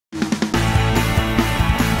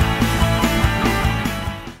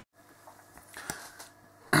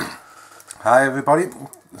Hi everybody,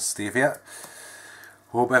 Steve here.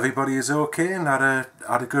 Hope everybody is okay and had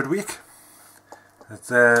a good week.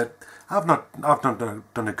 I've not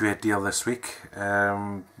done a great deal this week.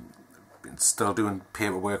 Been still doing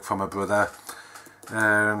paperwork for my brother.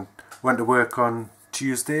 Went to work on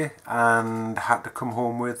Tuesday and had to come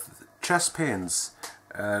home with chest pains.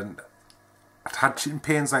 And I'd had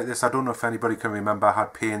pains like this. I don't know if anybody can remember. I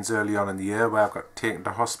had pains early on in the year where I got taken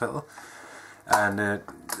to hospital. And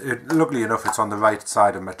luckily enough, it's on the right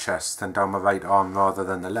side of my chest and down my right arm rather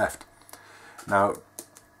than the left. Now,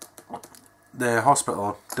 the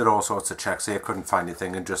hospital did all sorts of checks. They couldn't find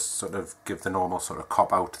anything and just sort of give the normal sort of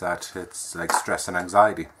cop out that it's like stress and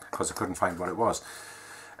anxiety because I couldn't find what it was.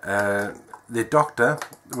 The doctor,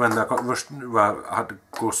 when I got rushed, well, I had to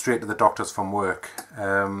go straight to the doctors from work.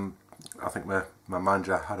 I think my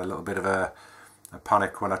manager had a little bit of a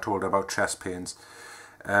panic when I told her about chest pains.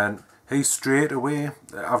 And he straight away,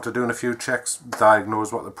 after doing a few checks,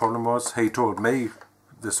 diagnosed what the problem was. He told me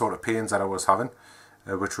the sort of pains that I was having,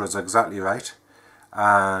 which was exactly right.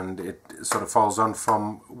 And it sort of falls on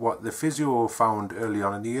from what the physio found early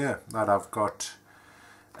on in the year, that I've got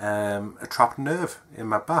a trapped nerve in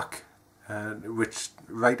my back, which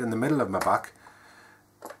right in the middle of my back,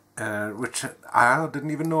 which I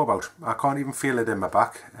didn't even know about. I can't even feel it in my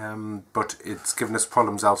back, but it's given us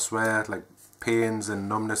problems elsewhere, like pains and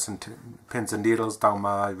numbness and pins and needles down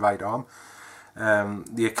my right arm,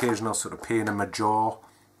 the occasional sort of pain in my jaw,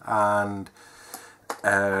 and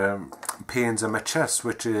pains in my chest,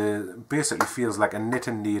 which basically feels like a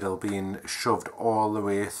knitting needle being shoved all the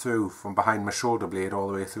way through from behind my shoulder blade all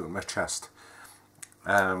the way through my chest.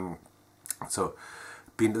 So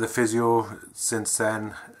been to the physio since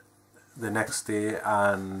then the next day,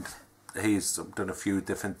 and he's done a few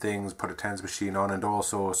different things, put a TENS machine on, and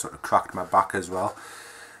also sort of cracked my back as well,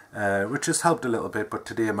 which has helped a little bit, but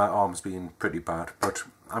today my arm's been pretty bad. But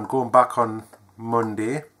I'm going back on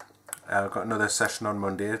Monday. I've got another session on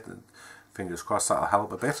Monday. Fingers crossed that'll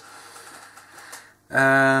help a bit.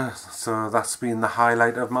 So that's been the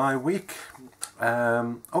highlight of my week.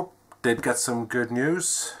 Oh, did get some good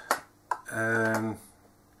news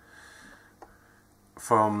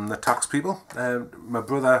from the tax people. My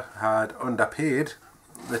brother had underpaid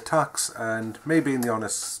the tax, and me being the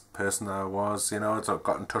honest person I was, you know, so I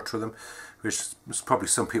got in touch with him, which was probably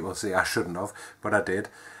some people say I shouldn't have, but I did.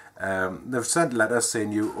 They've sent letters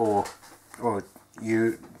saying you owe, or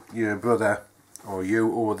your brother, or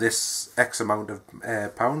you owe this X amount of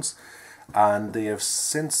pounds, and they have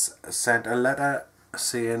since sent a letter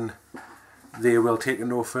saying they will take it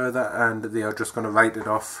no further and they are just going to write it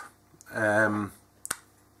off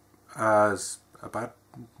as a bad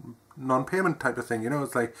non-payment type of thing, you know.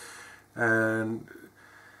 It's like,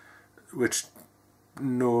 which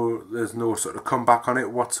there's no sort of comeback on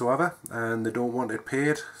it whatsoever, and they don't want it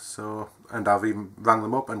paid. So, and I've even rang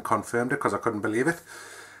them up and confirmed it because I couldn't believe it.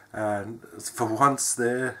 And for once,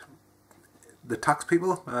 the tax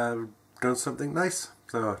people have done something nice.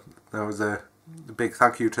 So that was a big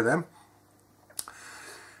thank you to them.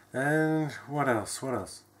 And what else? What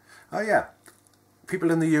else? Oh yeah.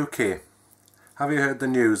 People in the UK, have you heard the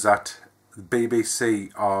news that the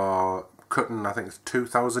BBC are cutting, I think it's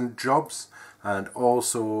 2,000 jobs, and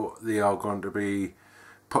also they are going to be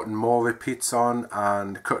putting more repeats on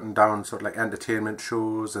and cutting down sort of like entertainment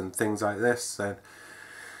shows and things like this. And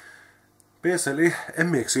basically it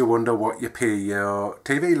makes you wonder what you pay your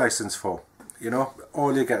TV license for. You know,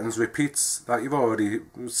 all you're getting is repeats that you've already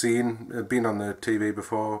seen, been on the TV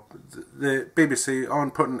before. The BBC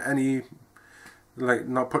aren't putting any, like,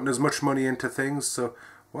 not putting as much money into things, so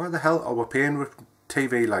why the hell are we paying with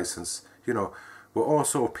TV license? You know, we'll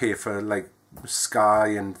also pay for like Sky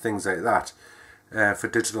and things like that for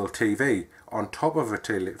digital TV on top of a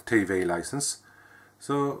TV license.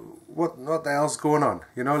 So what the hell's going on?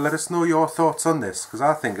 You know, let us know your thoughts on this, because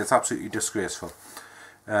I think it's absolutely disgraceful.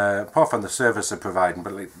 Apart from the service they're providing,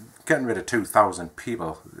 but like getting rid of 2,000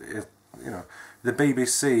 people, you know, the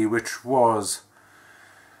BBC, which was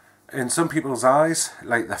in some people's eyes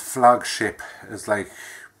like the flagship, is like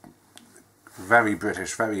very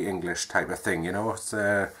British, very English type of thing, you know.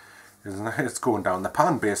 It's going down the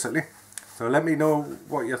pan basically. So let me know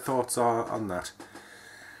what your thoughts are on that.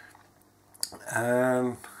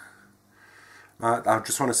 I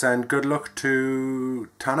just want to send good luck to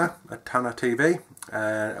Tanner at Tanner TV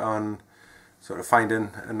on sort of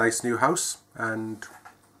finding a nice new house. And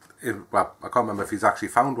well, I can't remember if he's actually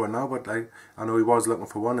found one now, but I know he was looking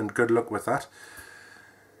for one, and good luck with that.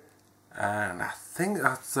 And I think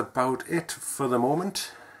that's about it for the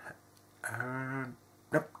moment.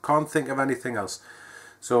 Nope, can't think of anything else.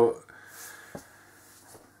 So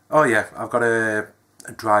Oh yeah, I've got a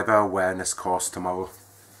driver awareness course tomorrow.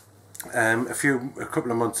 A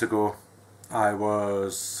couple of months ago, I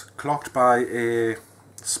was clocked by a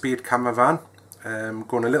speed camera van,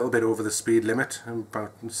 going a little bit over the speed limit,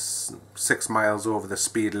 about 6 miles over the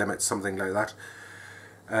speed limit, something like that,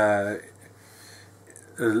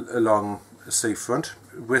 along the seafront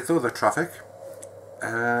with other traffic.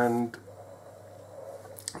 And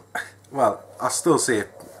well, I still say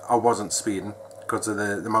I wasn't speeding because of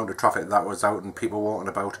the amount of traffic that was out and people walking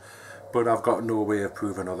about, but I've got no way of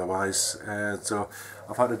proving otherwise. So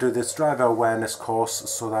I've had to do this driver awareness course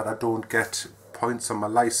so that I don't get points on my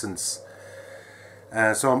licence.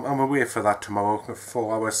 So I'm away for that tomorrow.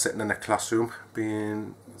 4 hours sitting in a classroom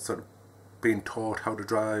being taught how to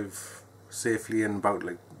drive safely and about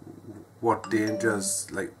like what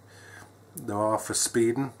dangers like there are for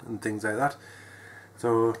speeding and things like that.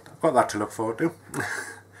 So I've got that to look forward to.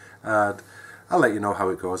 And I'll let you know how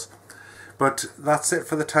it goes. But that's it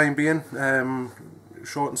for the time being.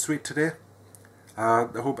 Short and sweet today. I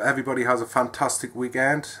hope everybody has a fantastic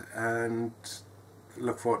weekend and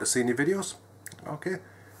look forward to seeing your videos. Okay,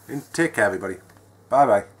 and take care everybody. Bye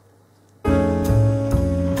bye.